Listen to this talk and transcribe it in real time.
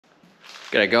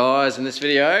G'day guys, in this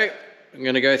video I'm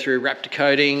going to go through Raptor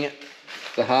coating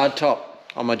the hardtop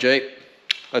on my Jeep.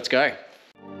 Let's go.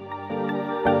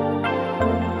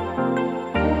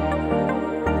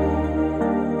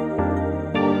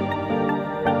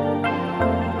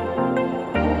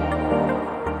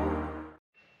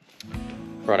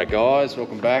 Righto guys,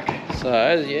 welcome back.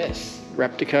 So yes,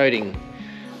 Raptor coating.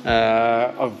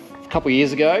 A couple of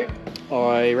years ago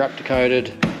I Raptor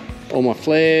coated all my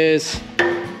flares,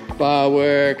 bar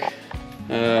work,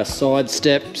 side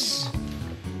steps,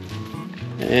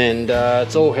 and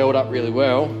it's all held up really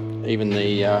well, even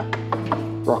the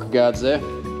rocker guards there.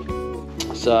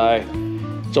 So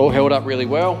it's all held up really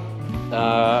well,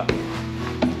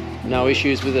 no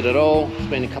issues with it at all. It's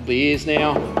been a couple of years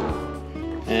now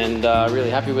and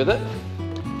really happy with it.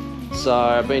 So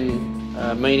I've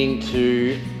been meaning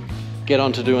to get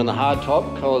on to doing the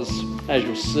hardtop, because as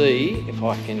you'll see, if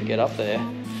I can get up there,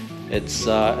 it's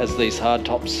as these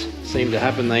hardtops seem to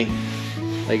happen, they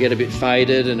get a bit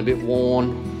faded and a bit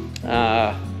worn,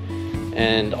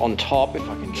 and on top, if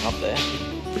I can get up there,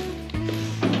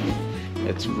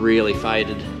 it's really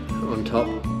faded on top.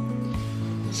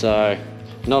 So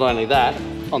not only that,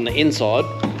 on the inside,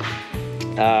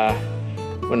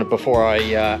 before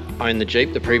I owned the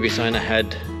Jeep, the previous owner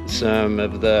had some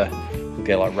of they're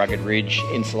like rugged ridge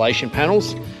insulation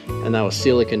panels, and they were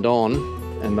siliconed on,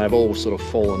 and they've all sort of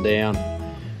fallen down,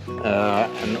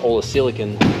 and all the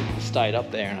silicone stayed up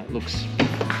there, and it looks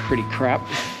pretty crap.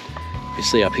 You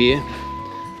see up here,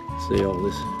 see all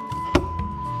this.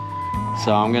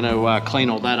 So I'm going to clean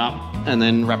all that up and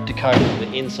then Raptor coat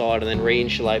the inside and then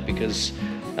re-insulate, because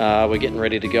we're getting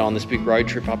ready to go on this big road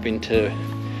trip up into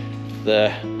the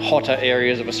hotter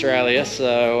areas of Australia.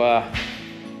 So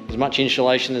as much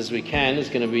insulation as we can is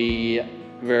going to be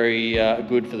very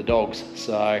good for the dogs,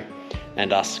 so,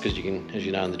 and us, because you can, as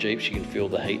you know, in the Jeeps you can feel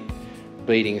the heat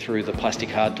beating through the plastic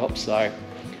hardtop. So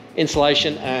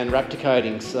insulation and Raptor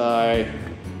coating. So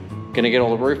going to get all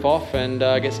the roof off and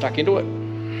get stuck into it.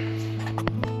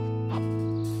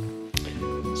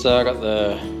 So I got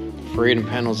the freedom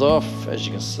panels off. As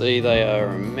you can see, they are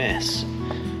a mess.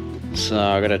 So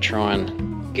I've got to try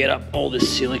and get up all this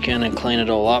silicone and clean it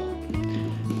all up,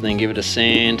 then give it a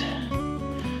sand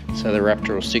so the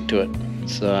Raptor will stick to it.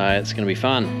 So it's going to be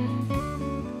fun.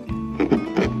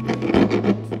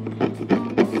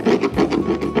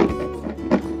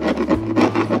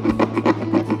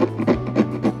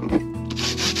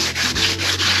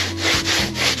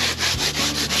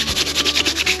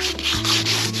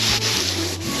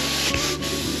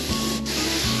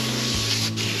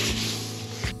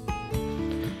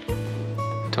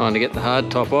 Time to get the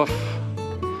hardtop off.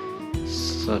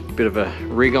 It's a bit of a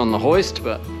rig on the hoist,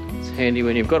 but it's handy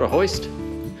when you've got a hoist.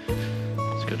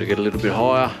 It's got to get a little bit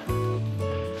higher,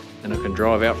 then I can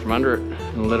drive out from under it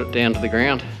and let it down to the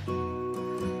ground.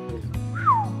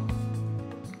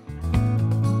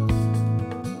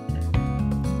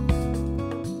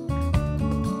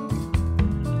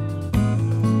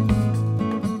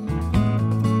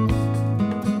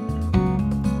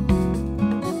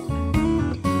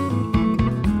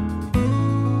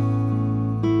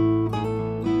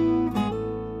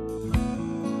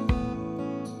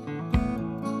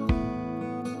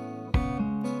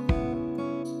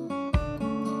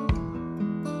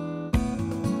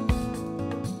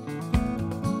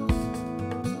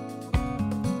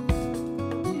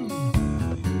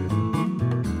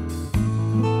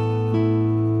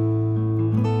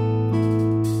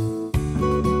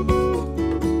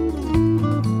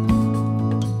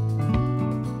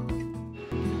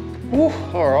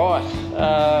 Alright,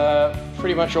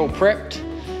 pretty much all prepped.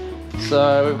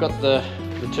 So we've got the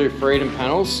two freedom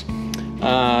panels. If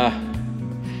I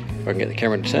can get the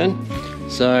camera to turn.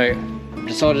 So I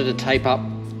decided to tape up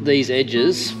these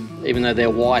edges, even though they're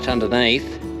white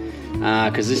underneath,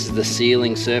 because this is the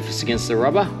sealing surface against the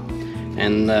rubber,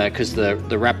 and because the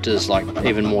Raptor's like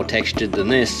even more textured than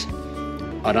this,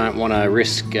 I don't want to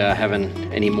risk having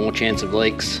any more chance of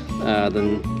leaks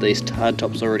than these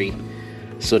hardtops already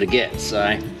sort of get.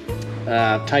 So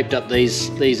taped up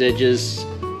these edges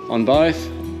on both,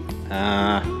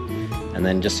 and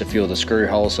then just a few of the screw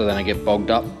holes so they don't get bogged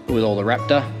up with all the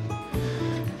Raptor.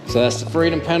 So that's the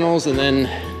freedom panels, and then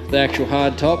the actual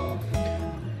hardtop,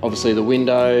 obviously the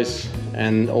windows,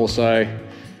 and also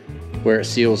where it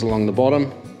seals along the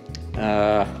bottom,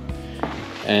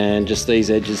 and just these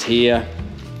edges here,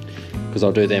 because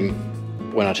I'll do them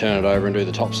when I turn it over and do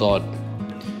the top side.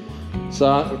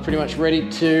 So we're pretty much ready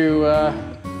to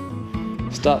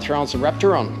start throwing some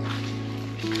Raptor on.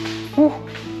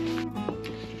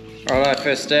 Alright,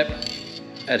 first step,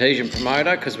 adhesion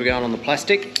promoter, because we're going on the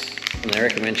plastic. and they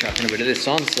recommend chucking a bit of this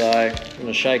on, so I'm going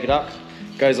to shake it up.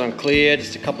 Goes on clear,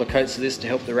 just a couple of coats of this to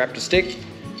help the Raptor stick.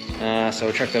 So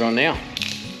we'll chuck that on now.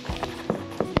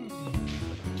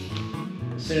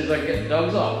 As soon as I can get the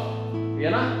dogs off.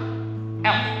 Vienna,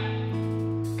 out.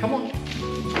 Come on,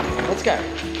 let's go.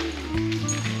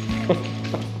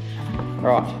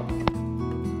 Right.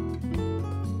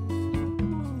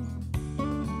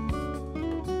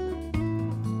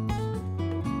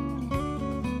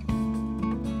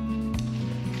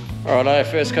 Alright,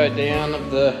 first coat down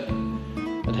of the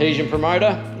adhesion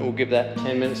promoter. We'll give that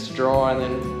 10 minutes to dry and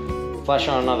then flash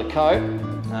on another coat,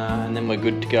 and then we're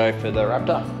good to go for the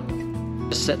Raptor.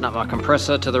 Just setting up my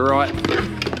compressor to the right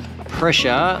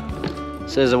pressure. It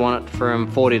says I want it from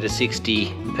 40 to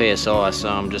 60 psi, so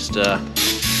I'm just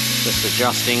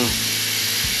adjusting.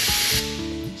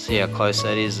 See how close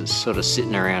that is. It's sort of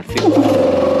sitting around 50.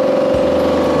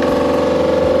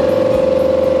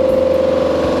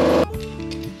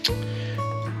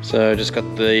 So just got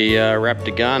the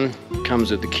Raptor gun, comes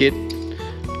with the kit.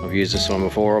 I've used this one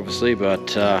before obviously, but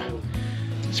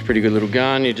it's a pretty good little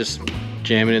gun. You just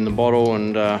jam it in the bottle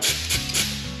and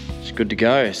it's good to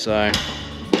go. So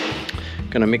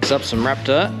gonna mix up some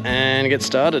Raptor and get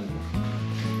started.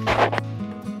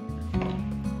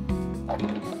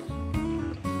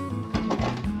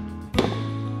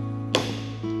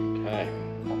 Okay,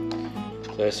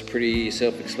 so it's pretty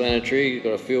self-explanatory. You've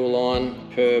got a fuel line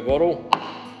per bottle.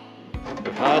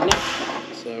 Hardener,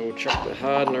 so we'll chuck the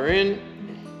hardener in.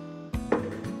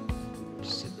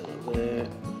 Just sit that up there.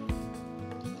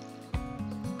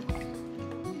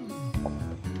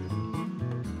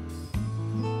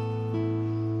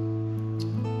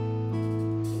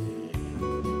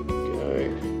 There we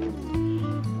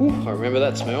go. Ooh, I remember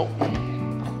that smell.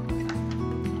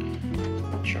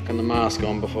 Chucking the mask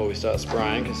on before we start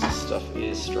spraying because this stuff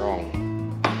is strong.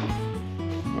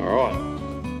 Alright.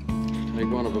 Take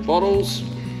one of the bottles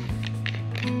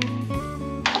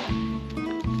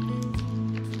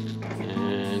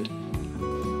and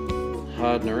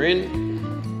hardener in.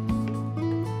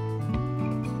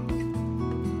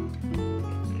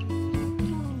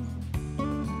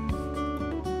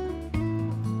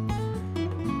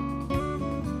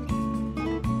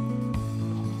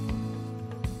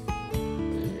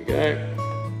 There we go.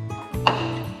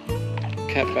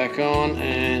 Cap back on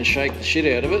and shake the shit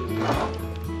out of it.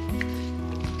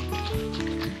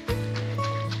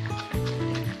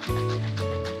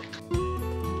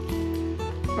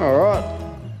 Alright,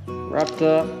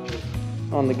 Raptor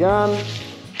on the gun,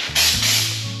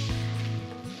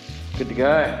 good to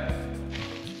go.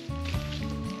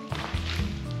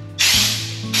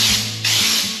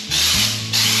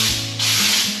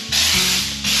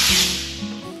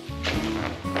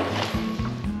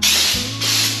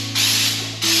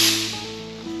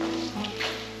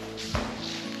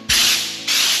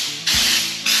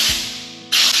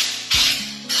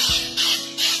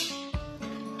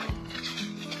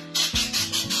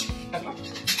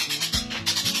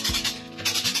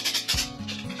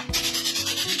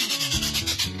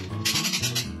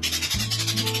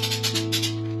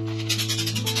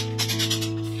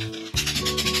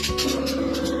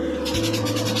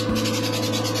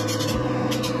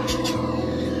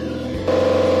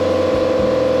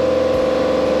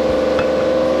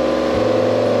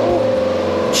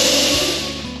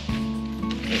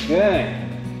 Okay,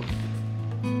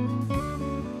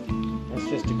 that's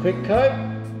just a quick coat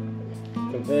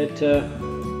compared to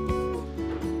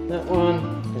that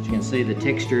one. As you can see the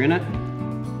texture in it.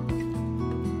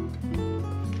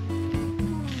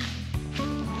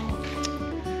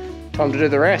 Time to do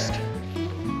the rest.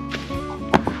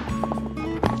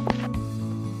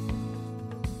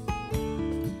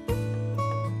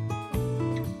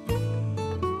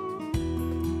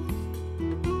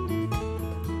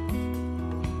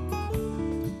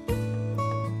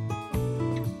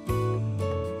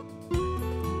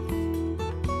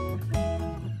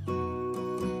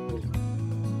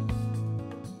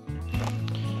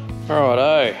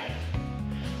 Alrighto,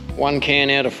 1 can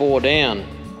out of 4 down.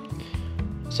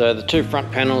 So the 2 front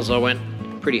panels I went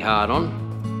pretty hard on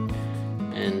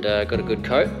and got a good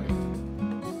coat.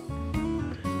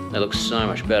 They look so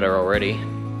much better already.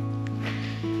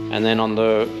 And then on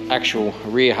the actual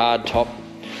rear hardtop,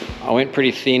 I went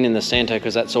pretty thin in the center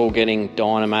because that's all getting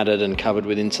Dynamated and covered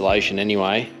with insulation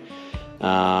anyway.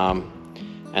 And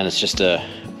it's just I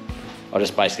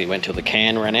just basically went till the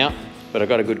can ran out. But I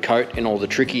got a good coat in all the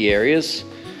tricky areas,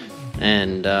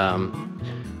 and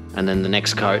then the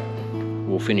next coat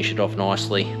will finish it off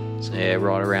nicely. So yeah,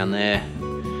 right around there,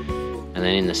 and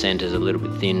then in the centre is a little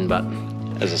bit thin, but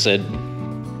as I said,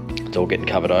 it's all getting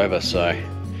covered over. So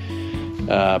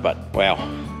But wow,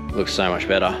 looks so much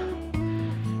better.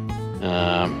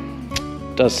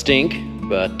 Does stink,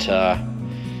 but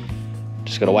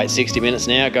just got to wait 60 minutes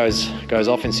now. It goes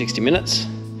off in 60 minutes,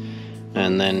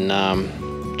 and then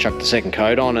chuck the second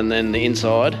coat on, and then the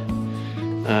inside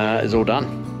is all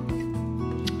done.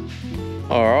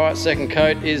 All right, second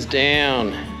coat is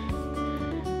down,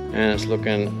 and it's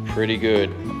looking pretty good.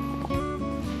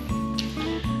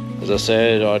 As I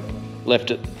said, I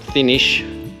left it thinnish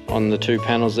on the two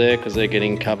panels there because they're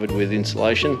getting covered with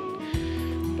insulation,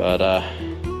 but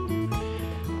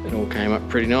it all came up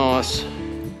pretty nice.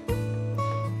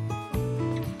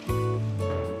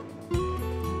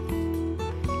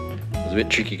 It was a bit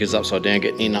tricky because upside down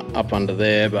getting in up under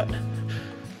there, but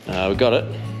we got it,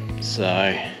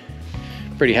 so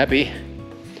pretty happy.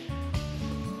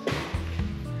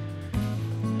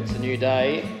 It's a new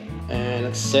day and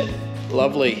it's set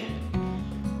lovely,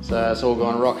 so it's all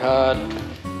gone rock hard.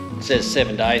 It says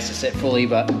 7 days to set fully,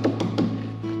 but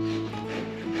you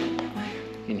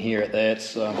can hear it there.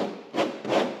 It's you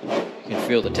can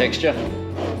feel the texture.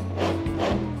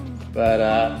 But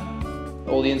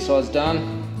all the inside's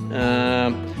done.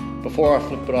 Before I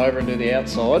flip it over and do the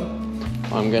outside,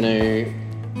 I'm going to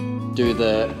do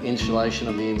the insulation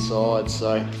of the inside.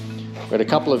 So I've got a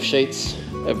couple of sheets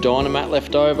of Dynamat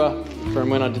left over from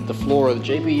when I did the floor of the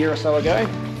Jeep a year or so ago,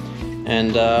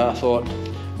 and I thought,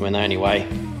 I mean, they only weigh,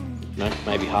 you know,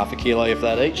 maybe half a kilo if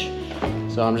that each,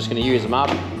 so I'm just going to use them up,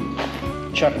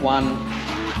 chuck one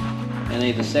in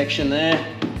either section there,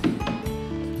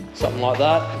 something like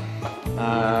that,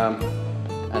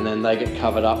 and then they get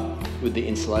covered up with the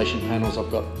insulation panels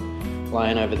I've got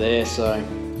laying over there, so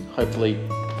hopefully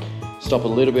stop a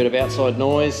little bit of outside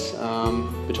noise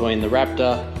between the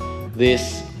Raptor,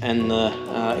 this and the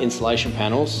insulation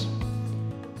panels.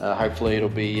 Hopefully it'll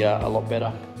be a lot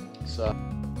better. So.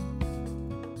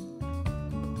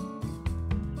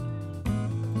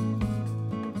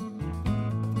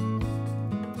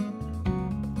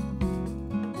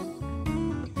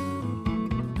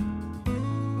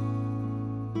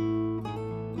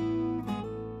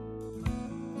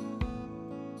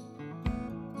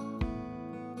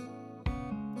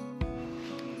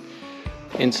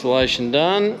 Insulation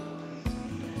done.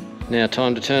 Now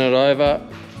time to turn it over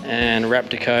and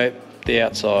Raptor coat the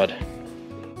outside.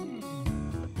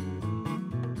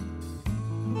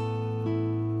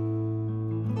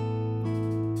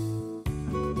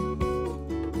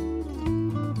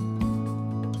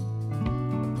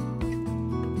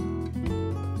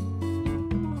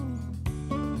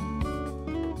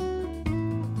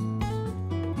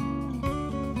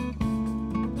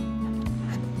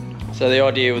 So the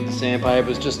idea with the sandpaper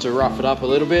was just to rough it up a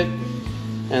little bit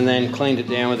and then cleaned it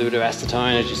down with a bit of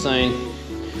acetone, as you're seeing,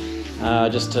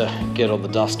 just to get all the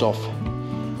dust off.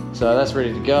 So that's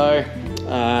ready to go.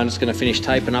 I'm just going to finish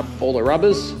taping up all the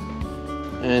rubbers,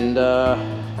 and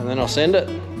then I'll send it.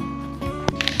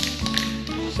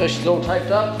 So she's all taped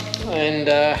up,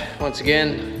 and once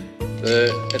again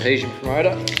the adhesion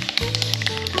promoter,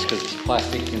 just because it's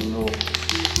plastic and will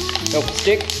help it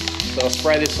stick. So I'll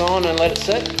spray this on and let it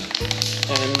set,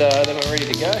 and then I'm ready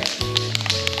to go.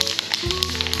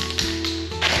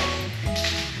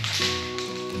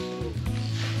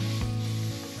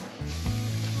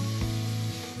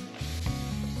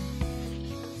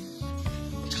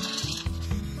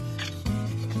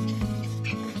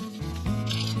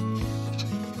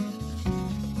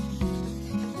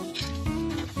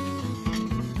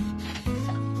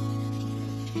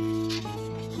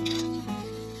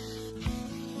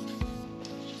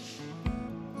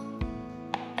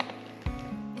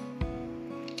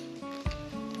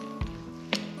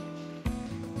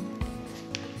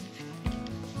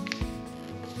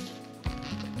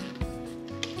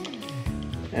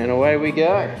 And away we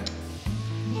go.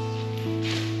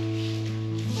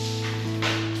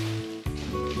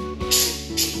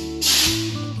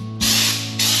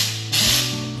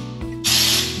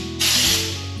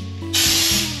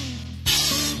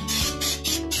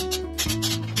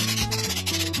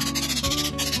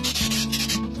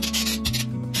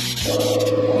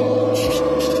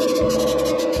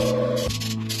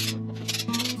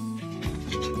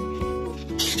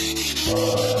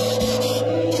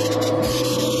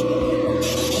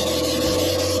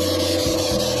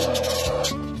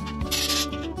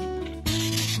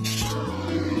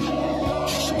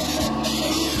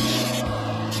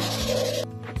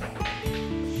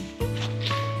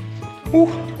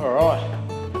 All right,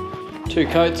 2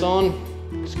 coats on,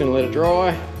 just gonna let it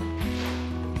dry.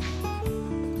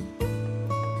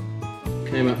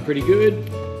 Came up pretty good.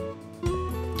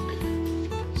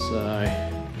 So,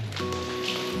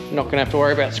 not gonna have to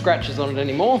worry about scratches on it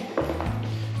anymore.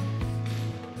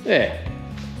 Yeah.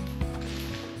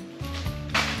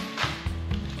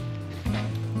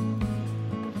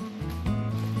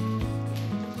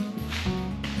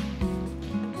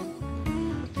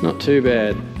 Not too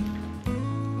bad.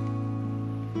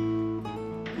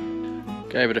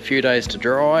 Gave it a few days to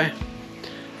dry,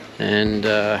 and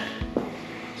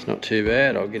it's not too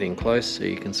bad. I'll get in close so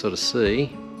you can sort of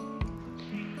see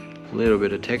a little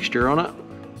bit of texture on it.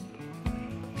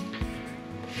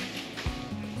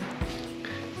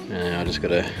 Now I just got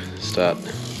to start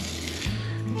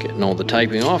getting all the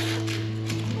taping off,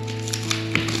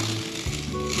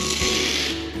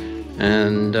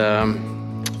 and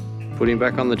putting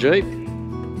back on the Jeep.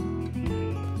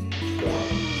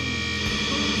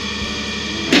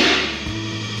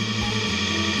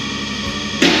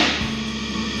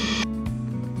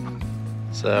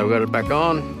 So I've got it back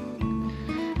on.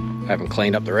 I haven't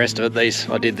cleaned up the rest of it.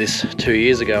 I did this 2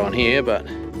 years ago on here, but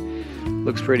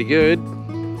looks pretty good.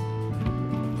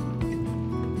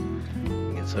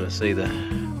 You can sort of see the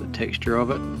texture of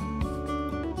it.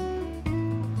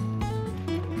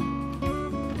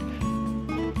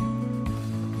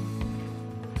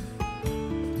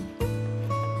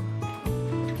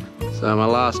 So my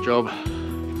last job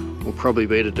will probably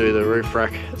be to do the roof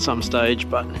rack at some stage,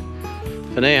 but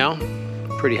for now,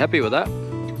 pretty happy with that.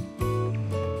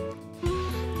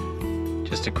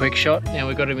 Just a quick shot. Now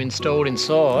we've got him installed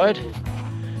inside.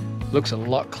 Looks a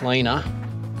lot cleaner.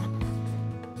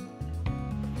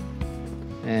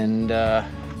 And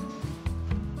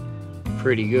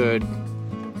pretty good.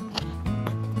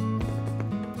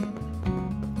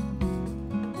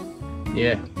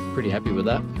 Yeah, pretty happy with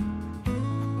that.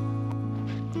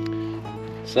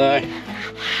 So,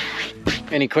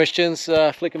 any questions,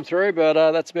 flick them through,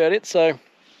 but that's about it. So,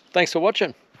 thanks for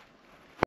watching.